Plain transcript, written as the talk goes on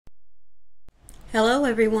Hello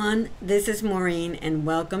everyone, this is Maureen and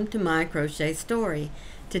welcome to My Crochet Story.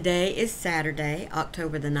 Today is Saturday,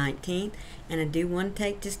 October the 19th, and I do want to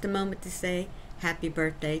take just a moment to say happy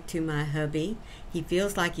birthday to my hubby. He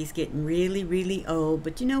feels like he's getting really old,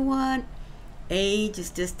 but you know what? Age is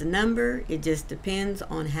just a number. It just depends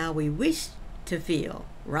on how we wish to feel,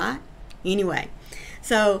 right? Anyway,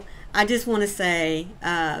 so I just want to say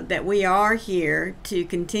that we are here to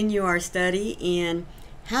continue our study in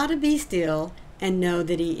how to be still and know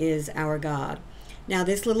that He is our God. Now,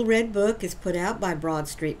 this little red book is put out by Broad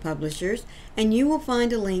Street Publishers, and you will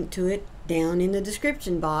find a link to it down in the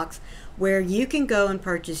description box where you can go and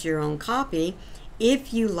purchase your own copy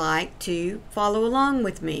if you like to follow along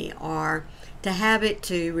with me or to have it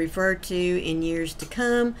to refer to in years to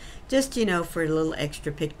come, just, for a little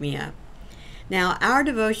extra pick-me-up. Now, our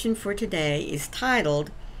devotion for today is titled,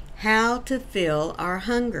 How to Fill Our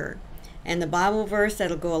Hunger. And the Bible verse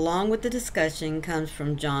that'll go along with the discussion comes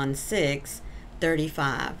from John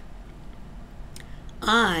 6:35.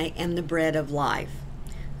 I am the bread of life.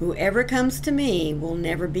 Whoever comes to me will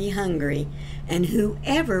never be hungry, and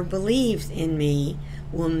whoever believes in me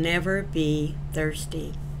will never be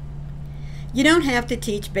thirsty. You don't have to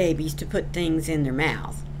teach babies to put things in their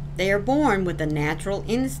mouth. They are born with a natural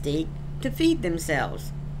instinct to feed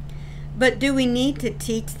themselves. But do we need to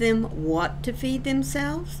teach them what to feed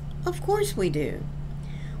themselves? Of course we do.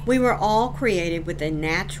 We were all created with a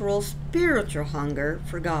natural spiritual hunger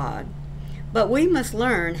for God, but we must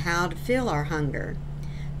learn how to fill our hunger.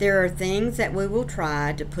 There are things that we will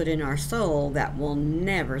try to put in our soul that will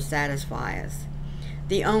never satisfy us.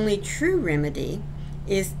 The only true remedy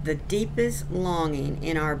is the deepest longing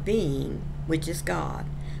in our being, which is God,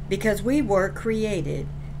 because we were created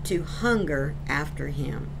to hunger after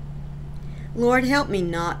Him. Lord, help me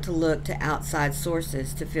not to look to outside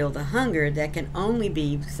sources to fill the hunger that can only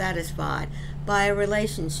be satisfied by a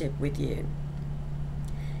relationship with You.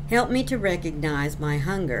 Help me to recognize my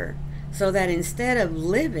hunger so that instead of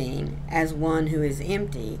living as one who is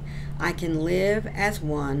empty, I can live as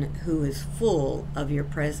one who is full of Your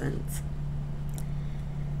presence.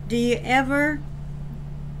 Do you ever,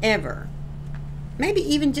 maybe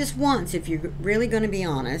even just once if you're really going to be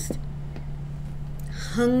honest,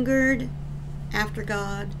 hungered after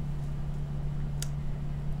God?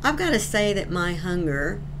 I've got to say that my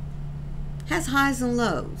hunger has highs and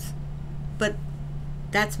lows, but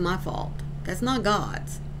that's my fault. That's not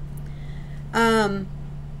God's. I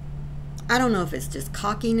don't know if it's just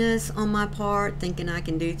cockiness on my part, thinking I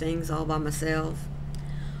can do things all by myself,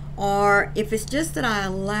 or if it's just that I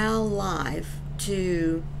allow life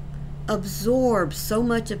to absorb so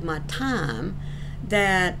much of my time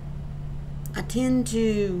that I tend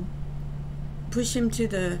to push Him to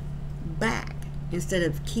the back instead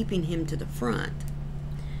of keeping Him to the front.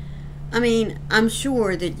 I mean, I'm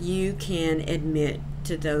sure that you can admit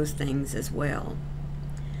to those things as well.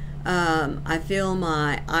 I fill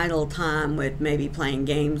my idle time with maybe playing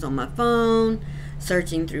games on my phone,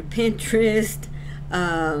 searching through Pinterest,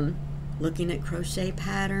 looking at crochet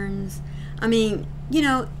patterns. I mean,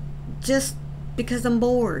 just because I'm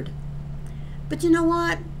bored. But you know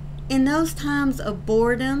what? In those times of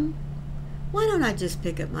boredom, why don't I just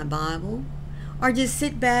pick up my Bible or just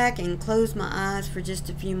sit back and close my eyes for just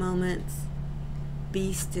a few moments,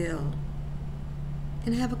 be still,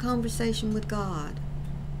 and have a conversation with God?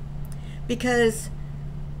 Because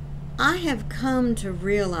I have come to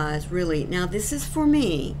realize, really, now this is for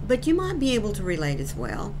me, but you might be able to relate as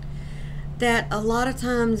well, that a lot of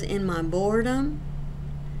times in my boredom,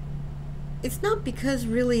 it's not because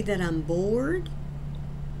really that I'm bored,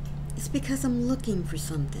 it's because I'm looking for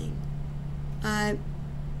something. I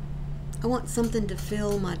want something to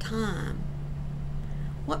fill my time.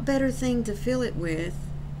 What better thing to fill it with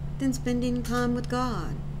than spending time with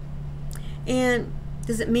God? And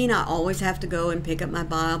does it mean I always have to go and pick up my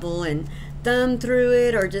Bible and thumb through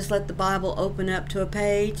it or just let the Bible open up to a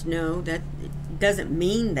page? No, that doesn't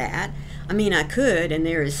mean that. I mean, I could, and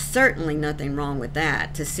there is certainly nothing wrong with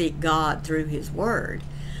that, to seek God through His Word.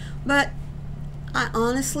 But I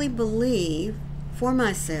honestly believe for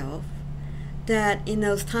myself that in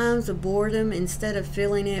those times of boredom, instead of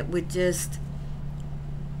filling it with just,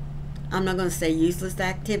 I'm not going to say useless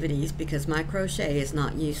activities because my crochet is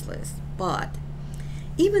not useless, but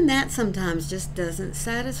even that sometimes just doesn't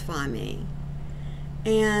satisfy me.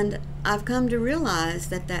 And I've come to realize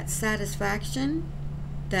that that satisfaction,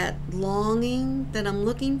 that longing that I'm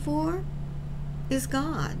looking for, is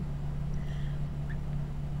God.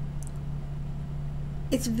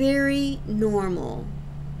 It's very normal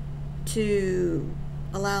to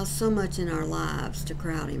allow so much in our lives to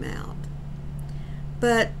crowd Him out.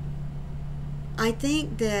 But I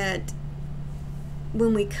think that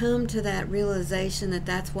when we come to that realization that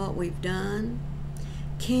that's what we've done,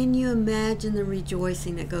 can you imagine the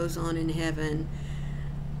rejoicing that goes on in heaven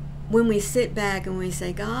when we sit back and we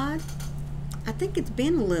say, God, I think it's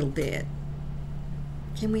been a little bit.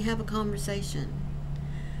 Can we have a conversation?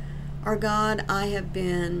 Or God, I have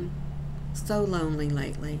been so lonely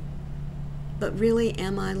lately. But really,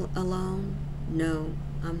 am I alone? No,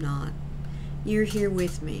 I'm not. You're here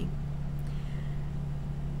with me.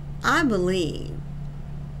 I believe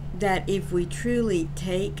that if we truly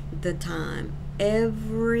take the time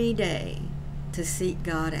every day to seek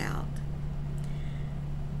God out,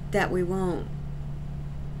 that we won't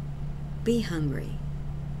be hungry.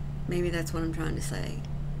 Maybe that's what I'm trying to say.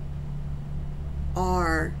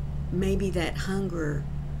 Or maybe that hunger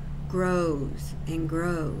grows and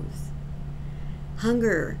grows.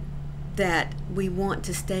 Hunger that we want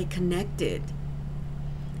to stay connected,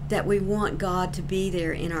 that we want God to be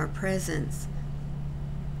there in our presence,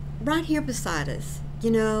 right here beside us,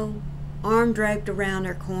 you know, arm draped around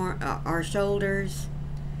our shoulders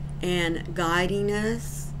and guiding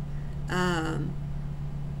us. And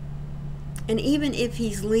even if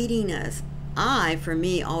he's leading us, I, for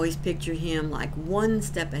me, always picture him like one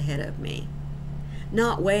step ahead of me.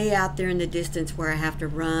 Not way out there in the distance where I have to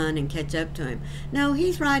run and catch up to him. No,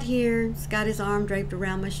 he's right here. He's got his arm draped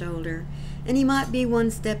around my shoulder. And he might be one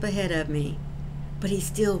step ahead of me, but he's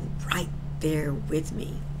still right there with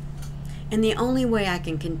me. And the only way I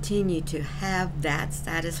can continue to have that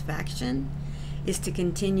satisfaction is to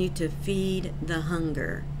continue to feed the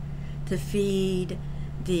hunger, to feed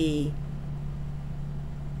the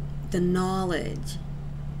knowledge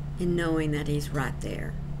in knowing that he's right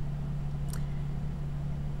there.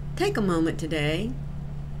 Take a moment today.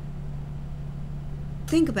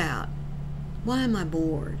 Think about, why am I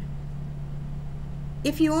bored?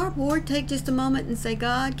 If you are bored, take just a moment and say,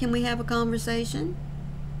 God, can we have a conversation?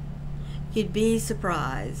 You'd be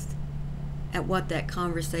surprised at what that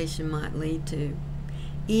conversation might lead to,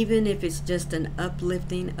 even if it's just an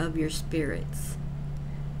uplifting of your spirits.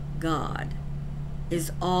 God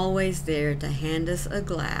is always there to hand us a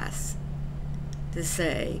glass, to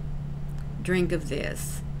say, drink of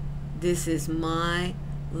this. This is my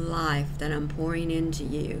life that I'm pouring into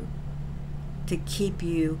you to keep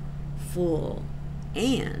you full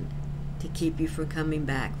and to keep you from coming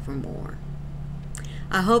back for more.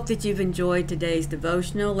 I hope that you've enjoyed today's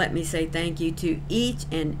devotional. Let me say thank you to each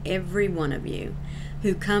and every one of you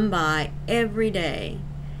who come by every day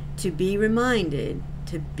to be reminded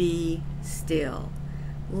to be still.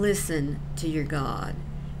 Listen to your God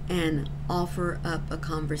and offer up a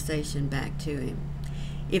conversation back to him.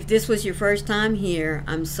 If this was your first time here,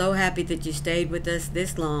 I'm so happy that you stayed with us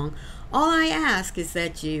this long. All I ask is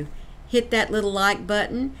that you hit that little like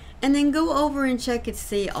button and then go over and check and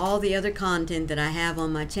see all the other content that I have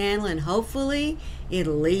on my channel, and hopefully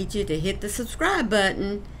it'll lead you to hit the subscribe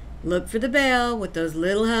button. Look for the bell with those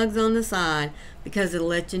little hugs on the side, because it'll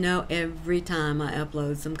let you know every time I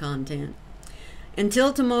upload some content.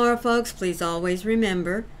 Until tomorrow, folks, please always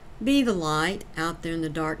remember, be the light out there in the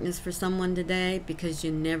darkness for someone today, because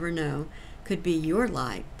you never know, could be your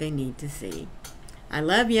light they need to see. I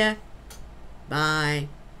love ya. Bye.